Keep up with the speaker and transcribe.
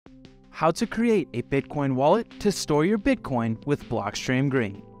How to create a Bitcoin wallet to store your Bitcoin with Blockstream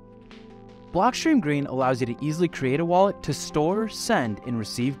Green. Blockstream Green allows you to easily create a wallet to store, send, and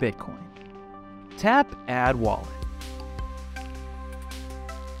receive Bitcoin. Tap Add Wallet.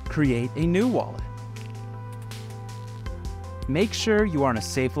 Create a new wallet. Make sure you are in a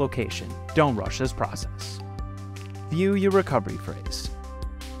safe location. Don't rush this process. View your recovery phrase.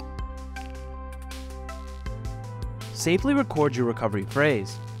 Safely record your recovery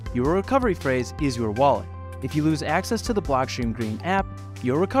phrase. Your recovery phrase is your wallet. If you lose access to the Blockstream Green app,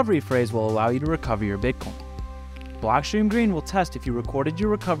 your recovery phrase will allow you to recover your Bitcoin. Blockstream Green will test if you recorded your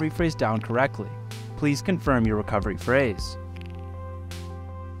recovery phrase down correctly. Please confirm your recovery phrase.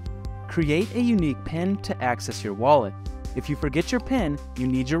 Create a unique PIN to access your wallet. If you forget your PIN, you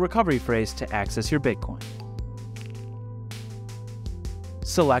need your recovery phrase to access your Bitcoin.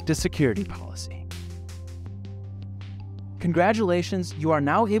 Select a security policy. Congratulations, you are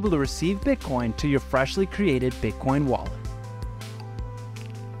now able to receive Bitcoin to your freshly created Bitcoin wallet.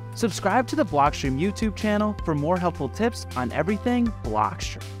 Subscribe to the Blockstream YouTube channel for more helpful tips on everything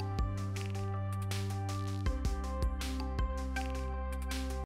Blockstream.